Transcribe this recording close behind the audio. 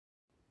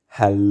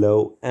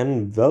Hello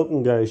and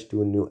welcome guys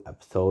to a new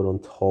episode on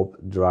Top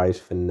Drives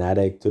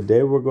Fanatic.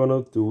 Today we're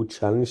gonna do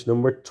challenge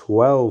number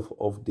 12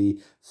 of the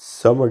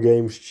Summer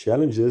Games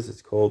challenges.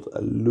 It's called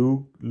a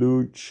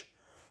Luge.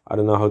 I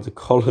don't know how to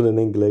call it in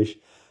English.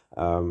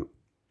 But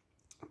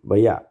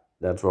yeah,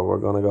 that's what we're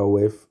gonna go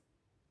with.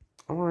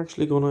 I'm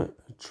actually gonna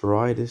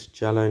try this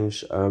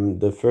challenge.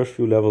 The first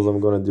few levels I'm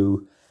gonna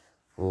do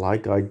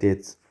like I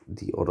did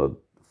the other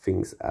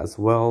things as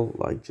well,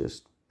 like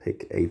just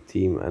pick a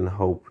team and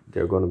hope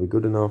they're gonna be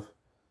good enough.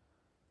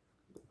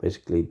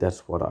 Basically,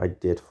 that's what I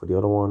did for the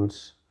other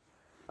ones.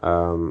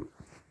 And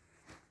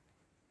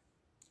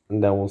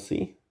then we'll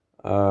see.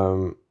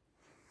 And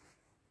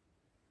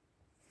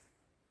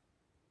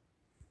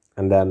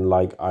then,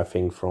 like, I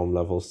think from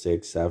level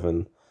 6,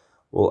 7,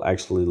 we'll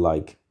actually,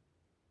 like,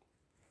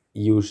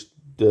 use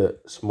the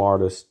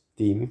smartest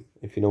team,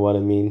 if you know what I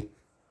mean.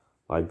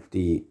 Like,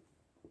 the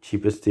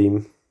cheapest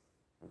team.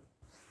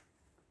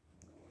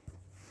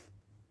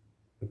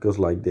 Because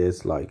like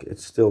this, like,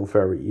 it's still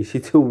very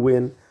easy to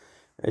win,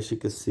 as you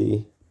can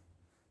see.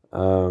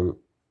 But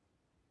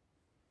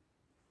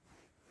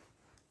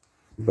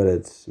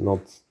it's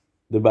not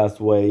the best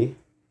way.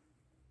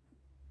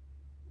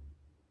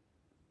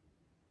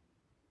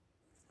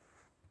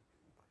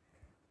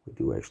 We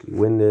do actually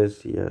win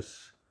this,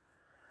 yes.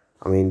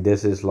 I mean,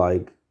 this is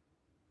like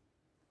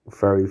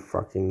very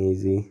fucking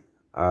easy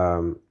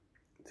to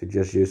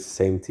just use the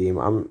same team.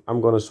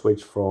 I'm gonna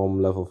switch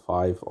from level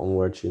 5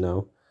 onwards, you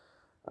know.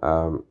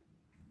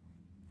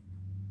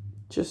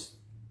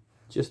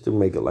 Just to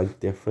make it like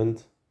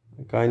different,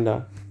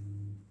 kinda.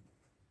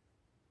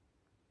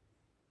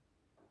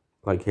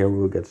 Like here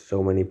we'll get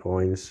so many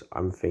points.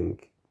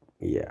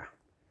 Yeah.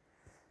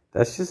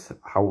 That's just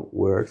how it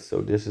works.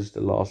 So this is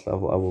the last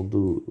level I will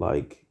do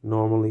like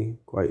normally,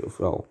 quite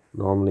well.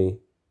 Normally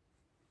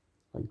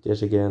like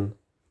this again.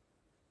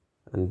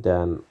 And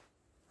then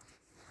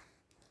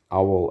I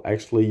will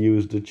actually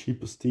use the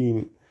cheapest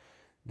team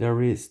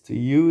there is to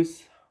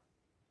use.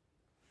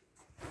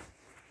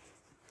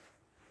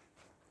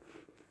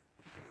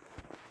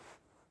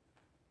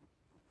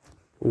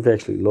 We've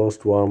actually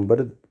lost one, but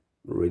it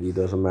really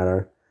doesn't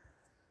matter.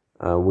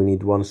 We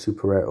need one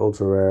super rare,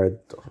 ultra rare.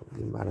 It doesn't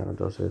really matter,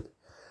 does it?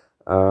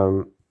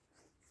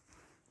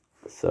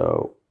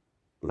 So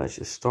let's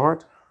just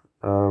start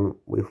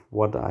with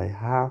what I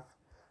have.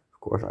 Of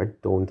course, I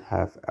don't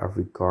have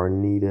every car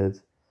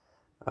needed,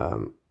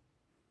 but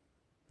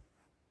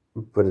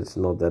it's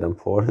not that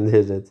important,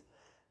 is it?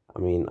 I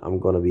mean, I'm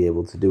gonna be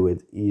able to do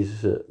it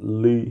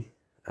easily,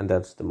 and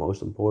that's the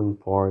most important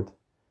part.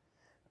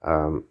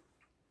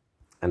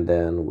 And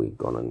then we're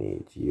gonna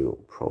need you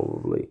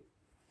probably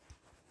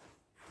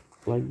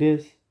like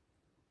this.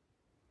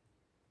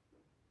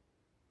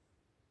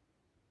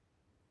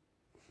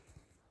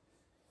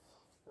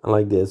 And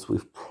like this,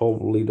 we've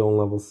probably done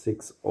level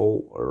 6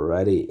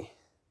 already.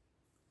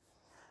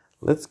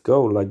 Let's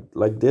go.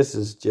 Like this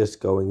is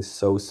just going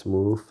so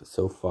smooth,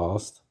 so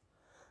fast.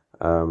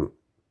 I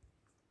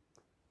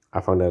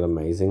found that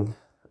amazing.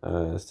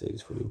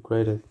 Stage fully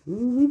upgraded.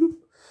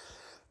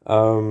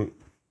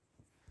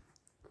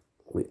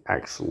 We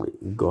actually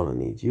gonna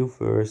need you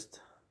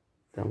first.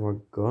 Then we're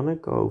gonna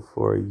go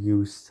for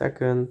you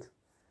second.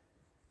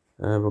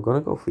 We're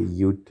gonna go for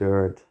you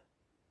third.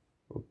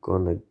 We're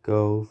gonna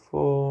go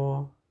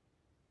for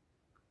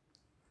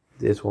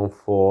this one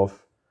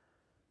fourth.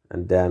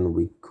 And then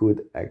we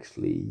could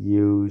actually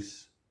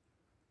use,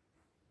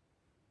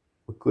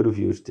 we could have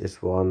used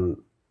this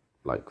one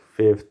like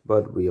fifth,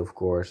 but we of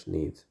course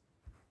need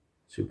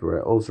super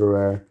rare, ultra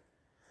rare.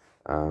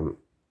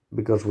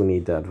 Because we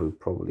need that, we're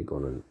probably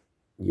gonna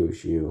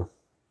use you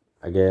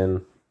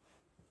again.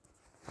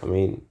 I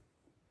mean,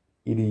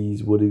 it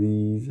is what it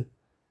is.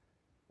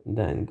 And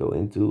then go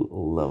into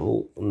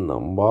level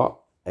number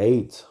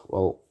 8.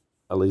 Well,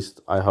 at least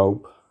I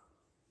hope.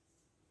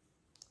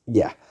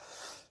 Yeah.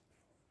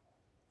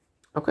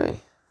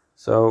 Okay.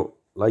 So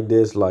like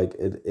this, like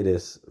it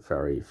is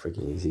very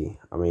freaking easy.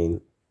 I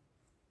mean,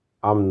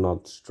 I'm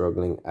not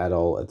struggling at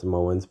all at the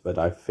moment, but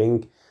I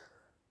think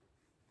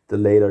the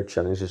later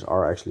challenges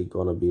are actually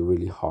gonna be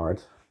really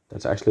hard.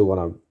 That's actually what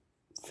I'm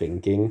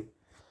thinking.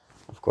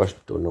 Of course,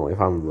 don't know if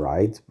I'm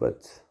right,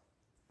 but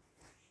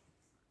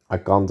I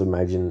can't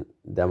imagine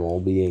them all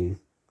being,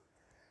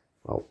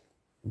 well,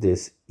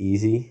 this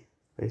easy,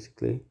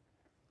 basically.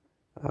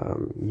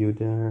 You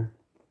there,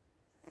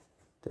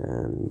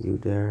 then you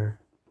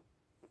there,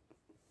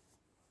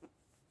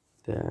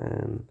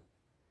 then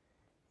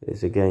it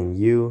is again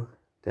you.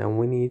 Then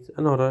we need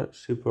another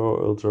super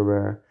or ultra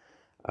rare.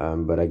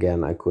 But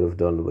again, I could have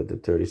done with the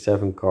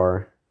 37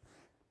 car.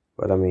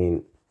 But I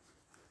mean,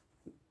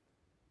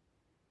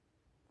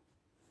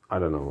 I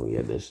don't know.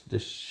 Yeah, this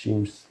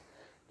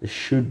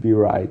should be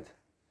right.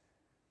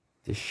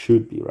 This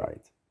should be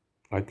right.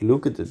 Like,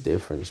 look at the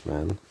difference,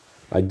 man.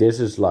 Like, this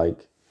is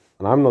like,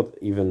 and I'm not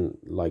even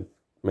like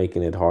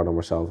making it hard on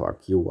myself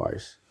RQ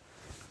wise.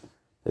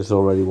 It's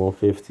already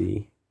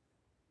 150.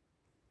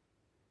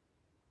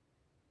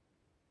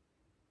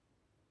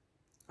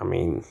 I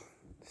mean,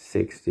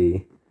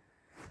 60.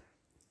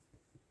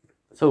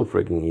 So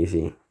freaking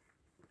easy.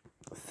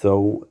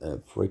 So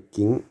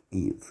freaking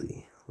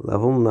easy.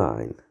 Level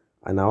 9.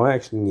 I now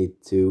actually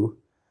need 2.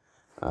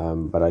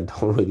 But I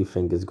don't really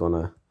think it's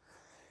gonna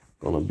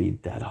be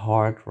that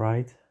hard,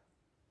 right?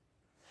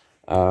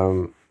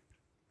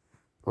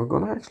 We're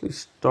gonna actually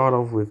start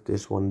off with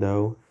this one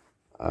though.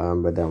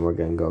 But then we're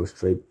gonna go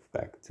straight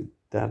back to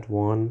that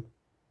one.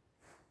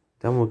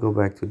 Then we'll go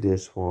back to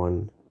this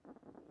one.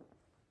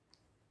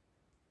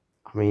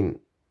 I mean,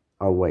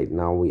 oh wait,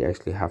 now we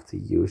actually have to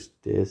use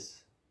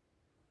this.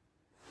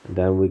 And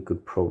then we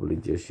could probably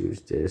just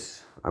use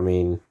this. I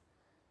mean,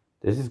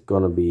 this is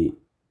gonna be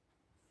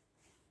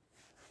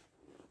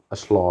a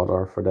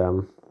slaughter for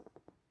them.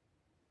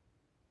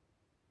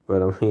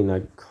 But I mean,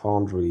 I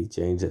can't really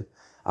change it.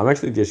 I'm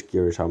actually just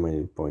curious how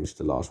many points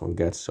the last one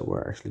gets. So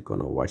we're actually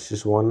gonna watch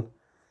this one.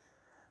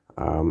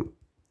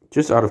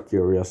 Just out of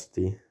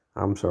curiosity.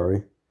 I'm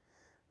sorry.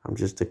 I'm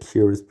just a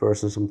curious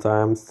person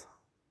sometimes.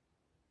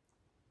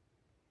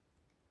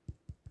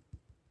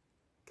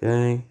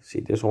 Okay,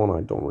 see this one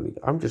I don't really,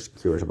 I'm just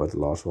curious about the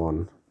last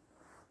one.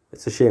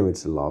 It's a shame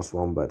it's the last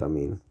one, but I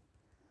mean,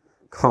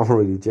 can't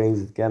really change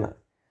it, can I?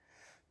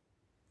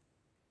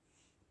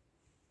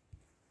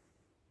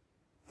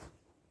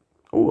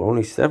 Oh,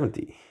 only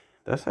 70.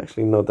 That's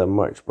actually not that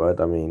much, but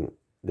I mean,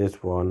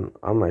 this one,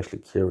 I'm actually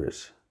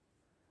curious.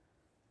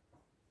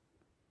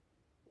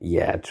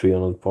 Yeah,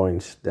 300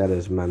 points. That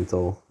is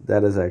mental.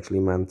 That is actually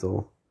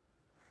mental.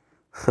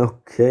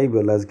 Okay,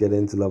 but let's get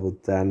into level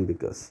 10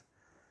 because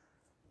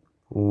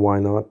why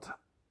not?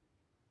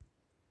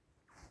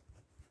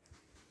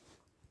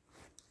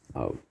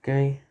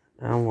 Okay,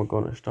 and we're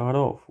gonna start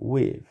off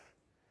with,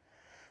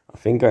 I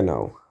think I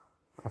know.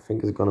 I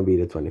think it's gonna be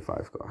the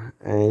 25 car.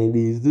 And it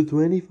is the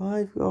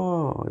 25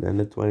 car. Then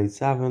the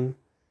 27.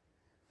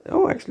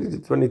 Oh, actually the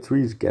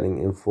 23 is getting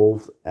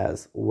involved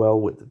as well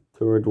with the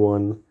third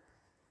one.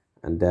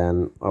 And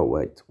then, oh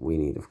wait, we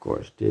need of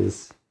course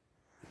this.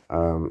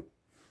 I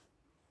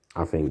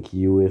think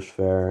U is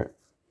fair.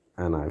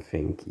 And I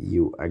think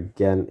U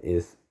again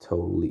is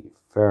totally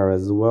fair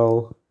as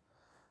well.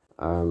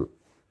 I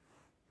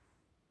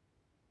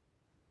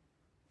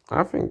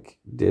think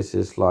this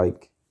is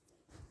like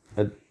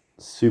a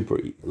super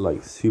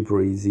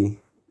easy.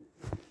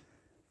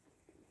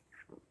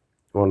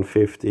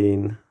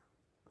 115.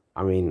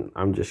 I mean,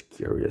 I'm just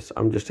curious.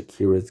 I'm just a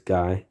curious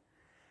guy.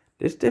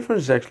 This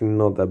difference is actually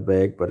not that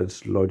big, but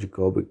it's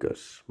logical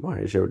because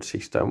my 0 to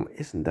 6 time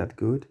isn't that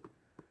good.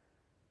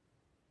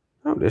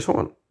 Oh, this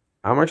one.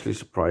 I'm actually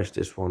surprised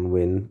this one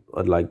win.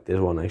 Like this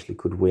one actually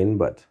could win,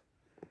 but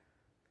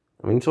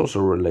I mean it's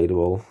also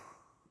relatable.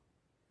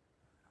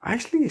 I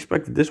actually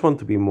expected this one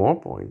to be more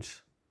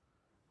points.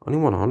 Only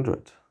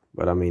 100.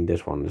 But I mean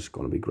this one is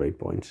gonna be great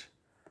points.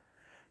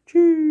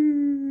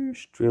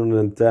 Jeez,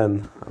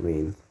 310. I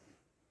mean,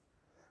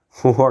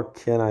 what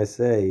can I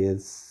say?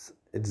 It's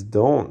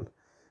done.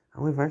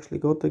 And we've actually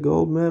got the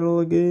gold medal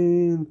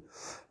again.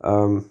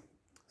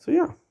 So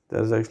yeah,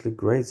 that's actually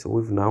great. So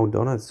we've now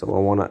done it. So I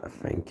wanna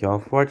thank y'all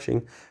for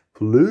watching.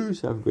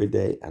 Please have a great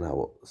day and I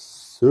will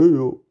see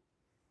you